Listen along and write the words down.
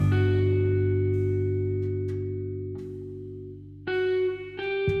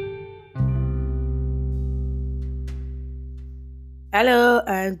Hello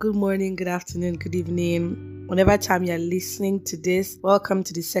and good morning, good afternoon, good evening. Whenever time you're listening to this, welcome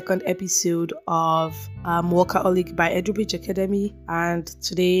to the second episode of Workaholic by Edubridge Academy. And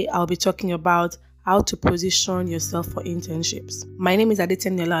today I'll be talking about how to position yourself for internships. My name is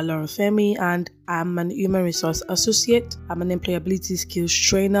Adeteniola Olorunfemi and I'm an human resource associate. I'm an employability skills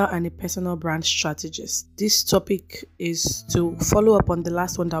trainer and a personal brand strategist. This topic is to follow up on the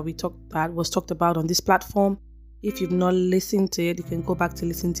last one that was talked about on this platform. If you've not listened to it, you can go back to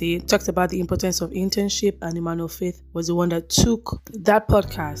listen to it. Talked about the importance of internship, and Emmanuel Faith was the one that took that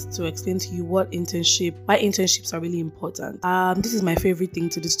podcast to explain to you why internships are really important. This is my favorite thing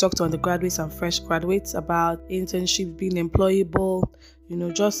to do, to talk to undergraduates and fresh graduates about internship, being employable,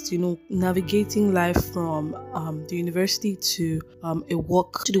 navigating life from the university to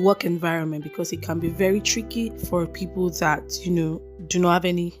the work environment, because it can be very tricky for people that, do not have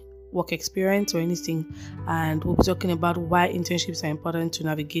any work experience or anything. And we'll be talking about why internships are important to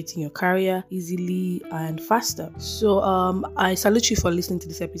navigating your career easily and faster. So I salute you for listening to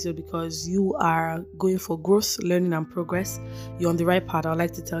this episode, because you are going for growth, learning and progress. You're on the right path. I'd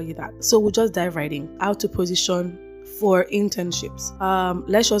like to tell you that. So we'll just dive right in. How to position for internships.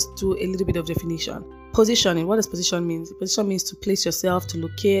 Let's just do a little bit of definition. Positioning. What does position mean? Position means to place yourself, to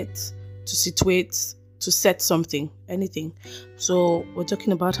locate, to situate, to set something, anything. So we're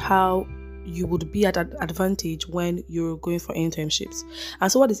talking about how you would be at an advantage when you're going for internships.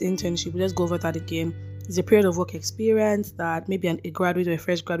 And so what is internship? Let's go over that again. It's a period of work experience that maybe a graduate or a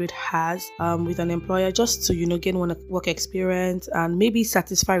fresh graduate has with an employer, just to gain work experience and maybe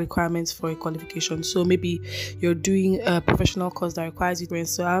satisfy requirements for a qualification. So maybe you're doing a professional course that requires you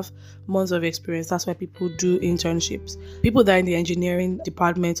to have months of experience. That's why people do internships. People that are in the engineering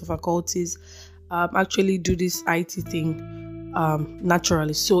department or faculties actually do this IT thing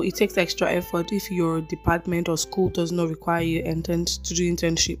naturally. So it takes extra effort. If your department or school does not require you to do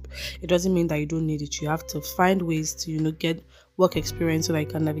internship, it doesn't mean that you don't need it. You have to find ways to get work experience so that you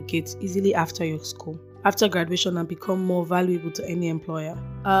can navigate easily after your school, after graduation, and become more valuable to any employer.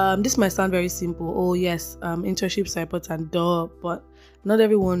 This might sound very simple. Oh yes, internships are important, but not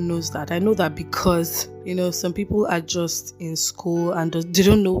everyone knows that. I know that because some people are just in school and they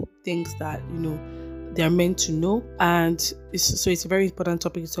don't know things that they're meant to know, and it's a very important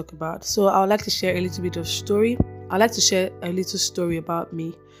topic to talk about. So I would like to share a little bit of story. I'd like to share a little story about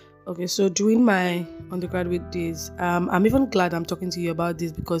me. Okay, so during my undergraduate days, I'm even glad I'm talking to you about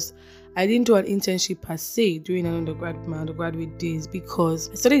this, because I didn't do an internship per se during my undergraduate days,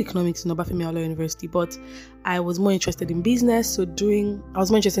 because I studied economics in Obafemi Awolowo University, but I was more interested in business. I was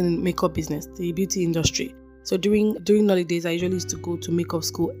more interested in makeup business, the beauty industry. So during holidays, I usually used to go to makeup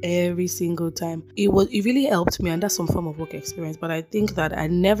school every single time. It really helped me, and that's some form of work experience. But I think that I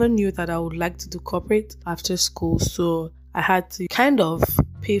never knew that I would like to do corporate after school, so I had to kind of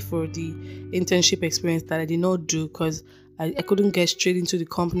pay for the internship experience that I did not do, because I couldn't get straight into the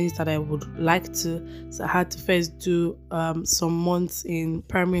companies that I would like to. So I had to first do some months in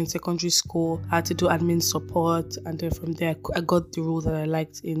primary and secondary school. I had to do admin support, and then from there I got the role that I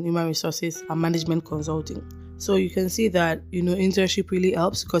liked in human resources and management consulting. So you can see that internship really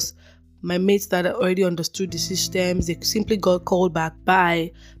helps, because my mates that already understood the systems, they simply got called back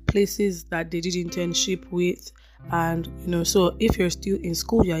by places that they did internship with. And so if you're still in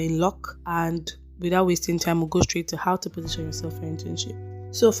school, you're in luck. And without wasting time, we'll go straight to how to position yourself for internship.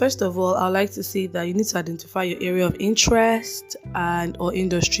 So first of all, I'd like to say that you need to identify your area of interest or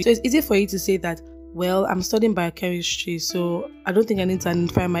industry. So it's easy for you to say that, well, I'm studying biochemistry, so I don't think I need to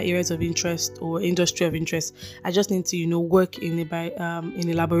identify my areas of interest or industry of interest. I just need to, work in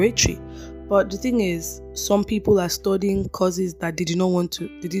a laboratory. But the thing is, some people are studying courses that they didn't want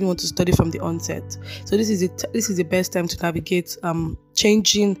to study from the onset. So this is the best time to navigate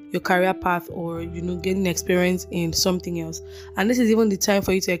changing your career path, or getting experience in something else. And this is even the time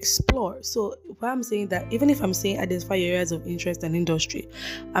for you to explore. So why I'm saying that, even if I'm saying identify your areas of interest and industry,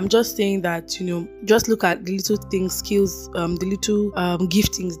 I'm just saying that just look at the little things, skills, the little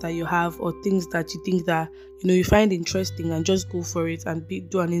giftings that you have, or things that you think that you find interesting, and just go for it and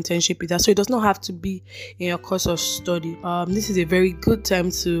do an internship with that. So it does not have to be in your course of study. This is a very good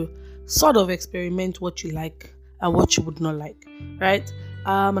time to sort of experiment what you like and what you would not like, right?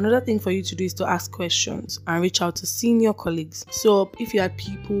 Another thing for you to do is to ask questions and reach out to senior colleagues. So if you had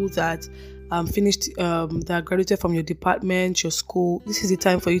people that that graduated from your department, your school, this is the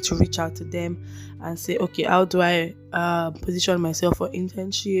time for you to reach out to them and say, okay, how do I position myself for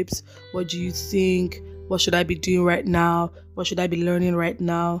internships? What do you think? What should I be doing right now? What should I be learning right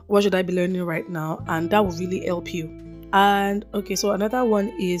now? And that will really help you And okay, so another one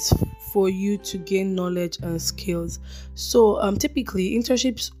is for you to gain knowledge and skills. So typically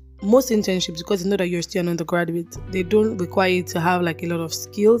most internships, because you know that you're still an undergraduate, they don't require you to have like a lot of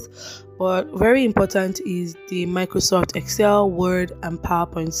skills, but very important is the Microsoft Excel, Word, and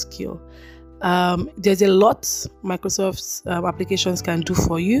PowerPoint skill. There's a lot Microsoft's applications can do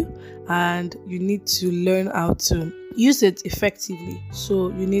for you, and you need to learn how to use it effectively. So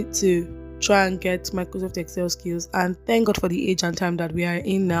you need to try and get Microsoft Excel skills. And thank God for the age and time that we are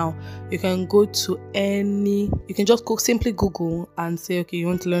in now. You can go to you can just simply Google and say, okay, you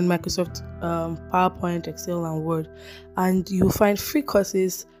want to learn Microsoft PowerPoint, Excel, and Word, and you'll find free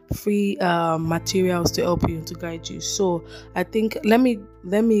courses, free materials to help you, to guide you. So I think let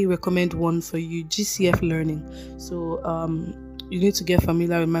me recommend one for you: GCF Learning. So you need to get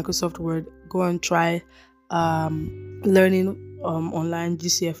familiar with Microsoft Word. Go and try learning online,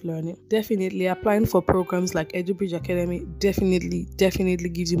 GCF Learning. Definitely applying for programs like EduBridge Academy definitely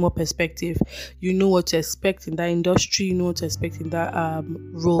gives you more perspective. You know what to expect in that industry, you know what to expect in that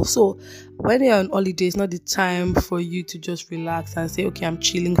role. So when you're on holiday, it's not the time for you to just relax and say, okay, I'm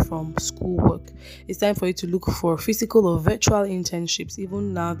chilling from schoolwork. It's time for you to look for physical or virtual internships,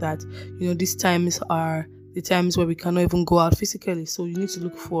 even now that these times are the times where we cannot even go out physically. So you need to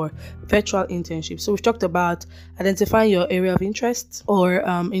look for virtual internships. So we've talked about identifying your area of interest or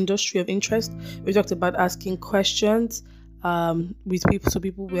industry of interest. We talked about asking questions with people. So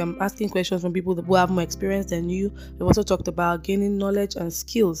we're asking questions from people who have more experience than you. We've also talked about gaining knowledge and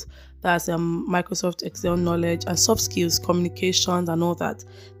skills. That's Microsoft Excel knowledge and soft skills, communications, and all that.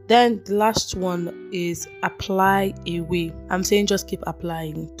 Then the last one is apply away. I'm saying just keep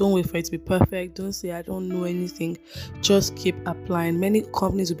applying. Don't wait for it to be perfect. Don't say I don't know anything. Just keep applying. Many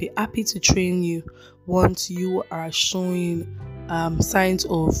companies will be happy to train you once you are showing signs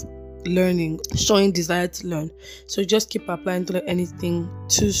of learning, showing desire to learn. So just keep applying. Don't let anything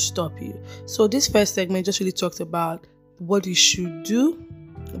to stop you. So this first segment just really talks about what you should do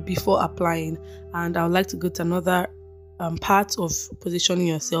before applying, and I would like to go to another part of positioning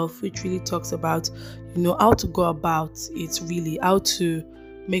yourself, which really talks about how to go about it, really how to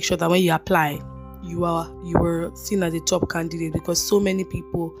make sure that when you apply you were seen as a top candidate, because so many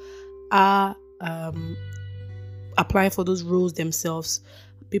people are applying for those roles themselves.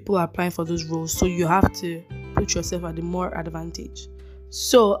 People are applying for those roles, so you have to put yourself at the more advantage.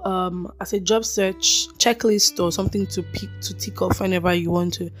 So as a job search checklist or something to tick off whenever you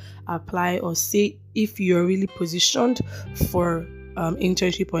want to apply, or say if you're really positioned for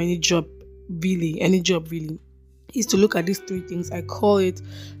internship or any job really, is to look at these three things. I call it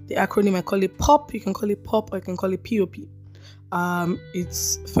the acronym. I call it POP. You can call it POP or you can call it POP.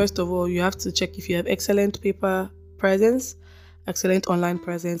 It's, first of all, you have to check if you have excellent paper presence, excellent online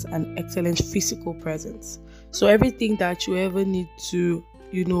presence, and excellent physical presence. So everything that you ever need to,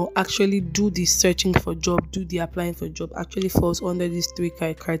 actually do the searching for job, do the applying for job, actually falls under these three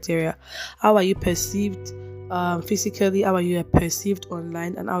criteria. How are you perceived physically? How are you perceived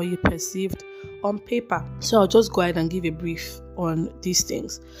online? And how are you perceived on paper? So I'll just go ahead and give a brief on these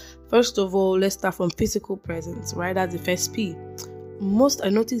things. First of all, let's start from physical presence, right? That's the first P. I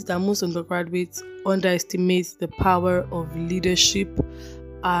noticed that most undergraduates underestimate the power of leadership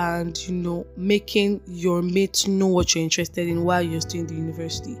and making your mates know what you're interested in while you're still in the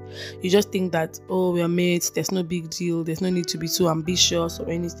university. You just think that, we're mates, there's no big deal, there's no need to be so ambitious or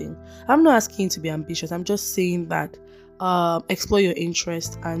anything. I'm not asking you to be ambitious. I'm just saying that explore your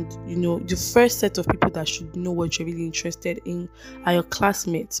interest, and the first set of people that should know what you're really interested in are your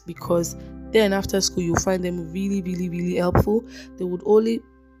classmates, because then after school you'll find them really, really, really helpful. They would only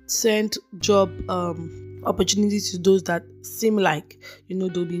send job opportunities to those that seem like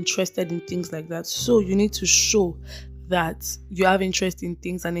they'll be interested in things like that. So you need to show that you have interest in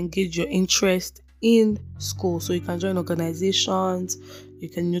things and engage your interest in school. So you can join organizations, you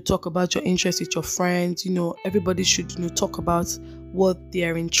can talk about your interest with your friends. Everybody should talk about what they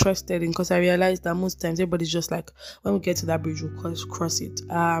are interested in, because I realized that most times everybody's just like, when we get to that bridge we'll cross it,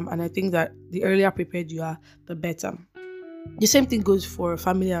 and I think that the earlier prepared you are, the better. The same thing goes for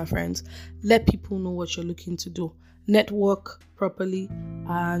family and friends. Let people know what you're looking to do. Network properly,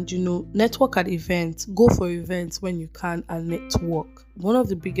 and network at events. Go for events when you can and network. One of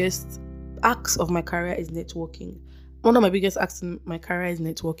the biggest acts of my career is networking.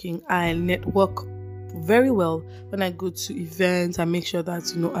 I network very well when I go to events. I make sure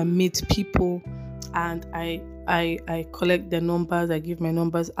that I meet people, and I collect their numbers. I give my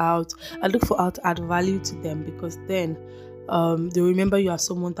numbers out. I look for how to add value to them, because then they remember you as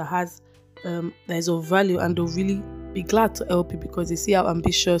someone that has that is of value, and they'll really be glad to help you because they see how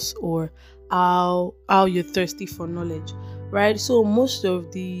ambitious or how you're thirsty for knowledge, right? So most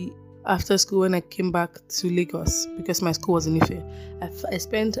of the after school, when I came back to Lagos, because my school was in Ife, I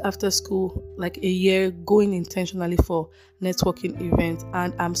spent after school like a year going intentionally for networking events,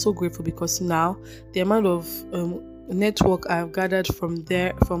 and I'm so grateful because now the amount of network I've gathered from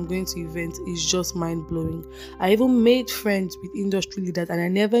there, from going to events, is just mind-blowing. I even made friends with industry leaders, and I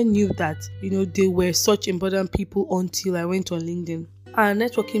never knew that they were such important people until I went on LinkedIn. And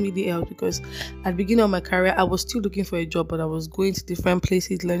networking really helped because at the beginning of my career, I was still looking for a job, but I was going to different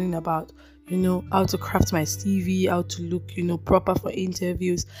places, learning about, how to craft my CV, how to look, proper for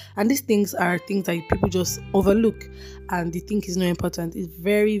interviews. And these things are things that people just overlook and they think is not important. It's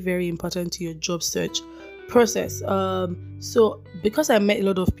very, very important to your job search process. So because I met a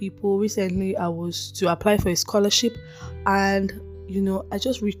lot of people recently, I was to apply for a scholarship, and, I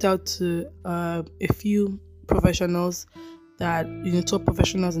just reached out to a few professionals that top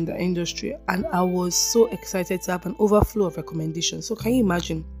professionals in the industry, and I was so excited to have an overflow of recommendations. So can you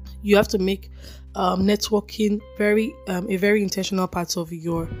imagine? You have to make networking a very intentional part of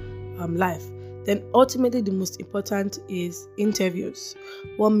your life. Then ultimately the most important is interviews.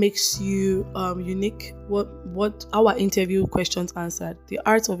 What makes you unique? What our interview questions answered? The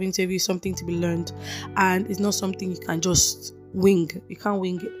art of interview is something to be learned, and it's not something you can just wing. You can't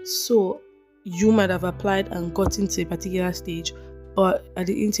wing it. So you might have applied and gotten to a particular stage, but at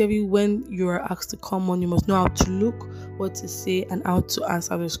the interview, when you are asked to come on, you must know how to look, what to say, and how to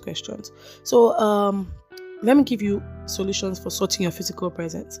answer those questions. So let me give you solutions for sorting your physical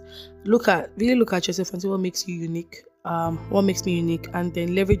presence. Really look at yourself and see what makes you unique. What makes me unique, and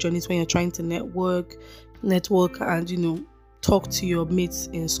then leverage on it when you're trying to network and talk to your mates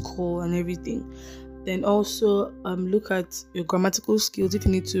in school and everything. Then also look at your grammatical skills.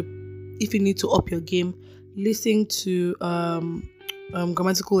 If you need to up your game, listen to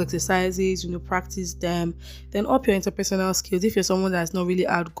grammatical exercises, practice them. Then up your interpersonal skills. If you're someone that's not really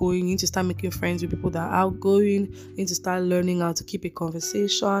outgoing, you need to start making friends with people that are outgoing. You need to start learning how to keep a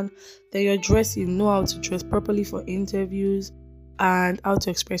conversation. Then your dressing, know how to dress properly for interviews, and how to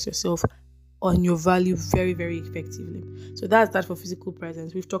express yourself on your value very, very effectively. So that's that for physical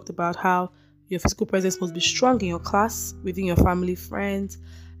presence. We've talked about how your physical presence must be strong in your class, within your family, friends,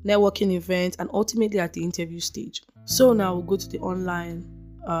 networking events, and ultimately at the interview stage. So now we'll go to the online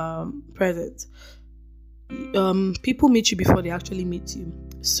presence. People meet you before they actually meet you.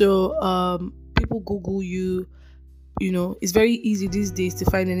 So people Google you. It's very easy these days to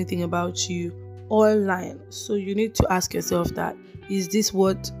find anything about you online. So you need to ask yourself that, is this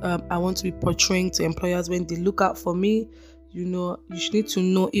what I want to be portraying to employers when they look out for me? You should need to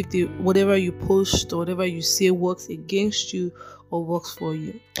know if whatever you post or whatever you say works against you or works for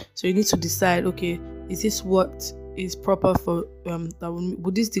you. So you need to decide, okay, is this what is proper for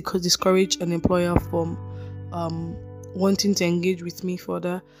would this discourage an employer from wanting to engage with me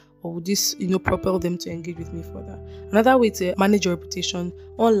further, or would this propel them to engage with me further? Another way to manage your reputation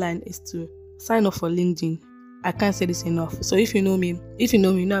online is to sign up for LinkedIn. I can't say this enough. So if you know me, you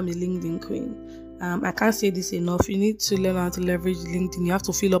know I'm a LinkedIn queen. I can't say this enough. You need to learn how to leverage LinkedIn. You have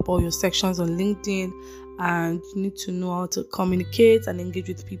to fill up all your sections on LinkedIn, and you need to know how to communicate and engage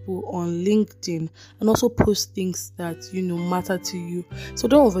with people on LinkedIn, and also post things that matter to you. So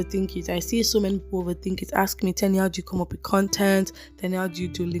don't overthink it. I see so many people overthink it. Ask me, Tenny, how do you come up with content? Tenny, how do you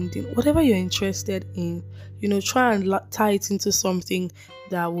do LinkedIn? Whatever you're interested in, try and tie it into something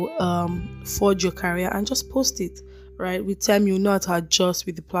that will forge your career, and just post it. Right, with time you know how to adjust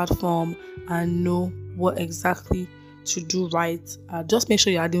with the platform and know what exactly to do right. Just make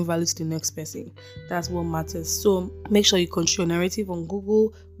sure you're adding value to the next person. That's what matters. So make sure you control your narrative on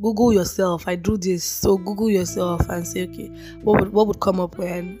Google. Google yourself. I do this, so Google yourself and say, okay, what would come up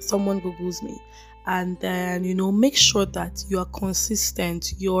when someone Googles me? And then make sure that you are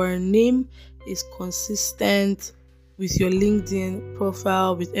consistent. Your name is consistent with your LinkedIn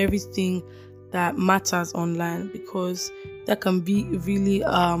profile, with everything that matters online, because that can be really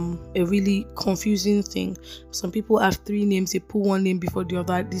a really confusing thing. Some people have 3 names. They put one name before the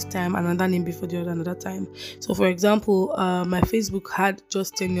other this time, another name before the other another time. So for example, my Facebook had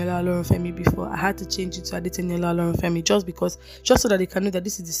just Teniola Olorunfemi before. I had to change it to Adeteniola Olorunfemi just so that they can know that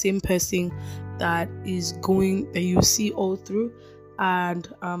this is the same person that you see all through. And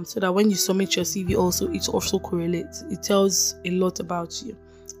so that when you submit your CV also, it also correlates. It tells a lot about you.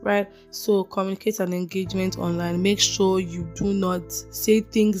 Right, so communicate and engagement online. Make sure you do not say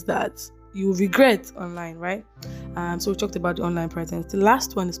things that you regret online, right? So we talked about the online presence. The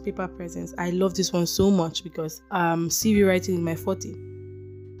last one is paper presence. I love this one so much because CV writing is my forte.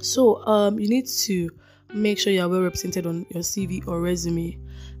 So you need to make sure you're well represented on your CV or resume.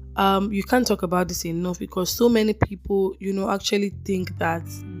 you can't talk about this enough, because so many people, actually think that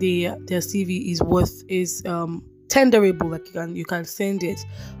their CV is tenderable, like you can send it.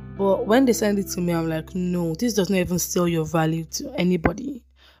 But when they send it to me, I'm like, no, this does not even sell your value to anybody,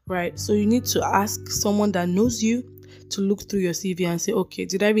 right? So you need to ask someone that knows you to look through your CV and say, okay,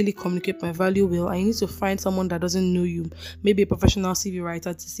 did I really communicate my value well? I need to find someone that doesn't know you, maybe a professional CV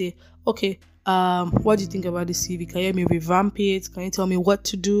writer, to say, okay, what do you think about this CV? Can you help me revamp it? Can you tell me what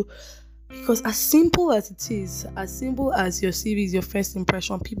to do? Because as simple as it is, as simple as your CV is your first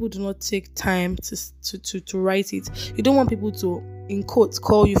impression, people do not take time to write it. You don't want people to, in quotes,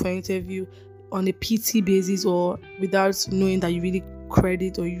 call you for an interview on a PT basis, or without knowing that you really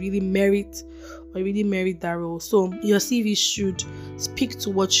credit or you really merit that role. So your CV should speak to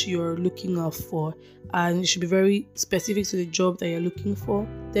what you're looking out for, and it should be very specific to the job that you're looking for.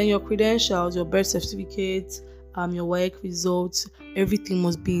 Then your credentials, your birth certificate, your work results, everything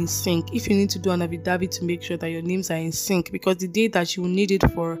must be in sync. If you need to do an affidavit to make sure that your names are in sync, because the day that you will need it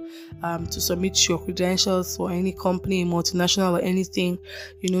for to submit your credentials for any company, multinational or anything,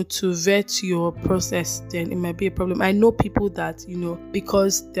 to vet your process, then it might be a problem. I know people that,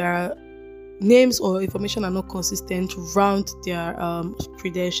 because their names or information are not consistent around their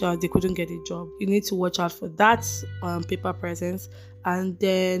credentials, they couldn't get a job. You need to watch out for that paper presence. And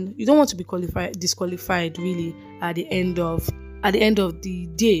then you don't want to be disqualified really at the end of the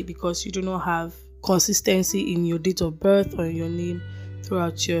day, because you do not have consistency in your date of birth or in your name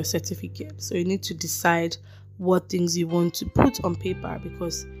throughout your certificate. So you need to decide what things you want to put on paper,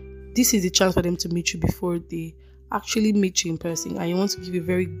 because this is the chance for them to meet you before they actually meet you in person, and you want to give a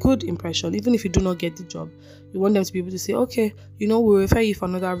very good impression. Even if you do not get the job, you want them to be able to say, okay, we'll refer you for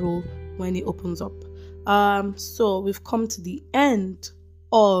another role when it opens up. So we've come to the end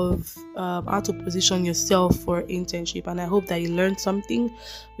of how to position yourself for internship, and I hope that you learned something.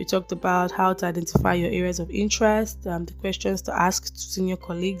 We talked about how to identify your areas of interest, the questions to ask to senior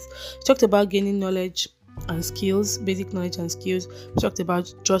colleagues. We talked about gaining knowledge and skills, basic knowledge and skills. We talked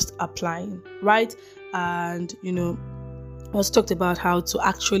about just applying, right? And also talked about how to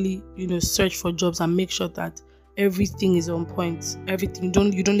actually search for jobs and make sure that everything is on point. Everything,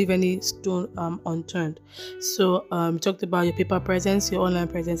 you don't leave any stone unturned. So talked about your paper presence, your online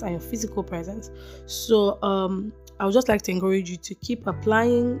presence, and your physical presence. So I would just like to encourage you to keep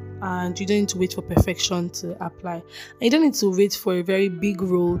applying, and you don't need to wait for perfection to apply. And you don't need to wait for a very big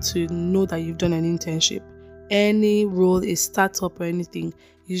role to know that you've done an internship. Any role, a startup or anything,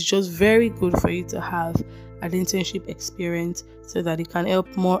 is just very good for you to have an internship experience, so that it can help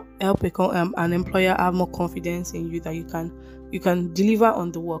an employer have more confidence in you, that you can deliver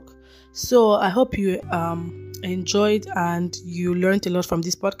on the work. So I hope you enjoyed and you learned a lot from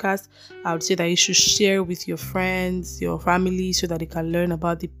this podcast. I would say that you should share with your friends, your family, so that they can learn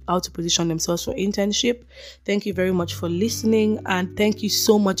about how to position themselves for internship. Thank you very much for listening, and thank you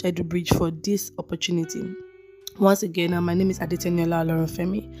so much, EduBridge, for this opportunity. Once again, my name is Adeteniola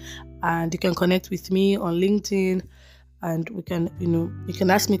Olorunfemi, and you can connect with me on LinkedIn, and we can, you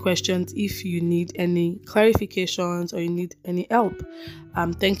can ask me questions if you need any clarifications or you need any help.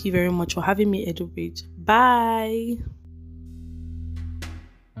 Thank you very much for having me, EduBridge. Bye.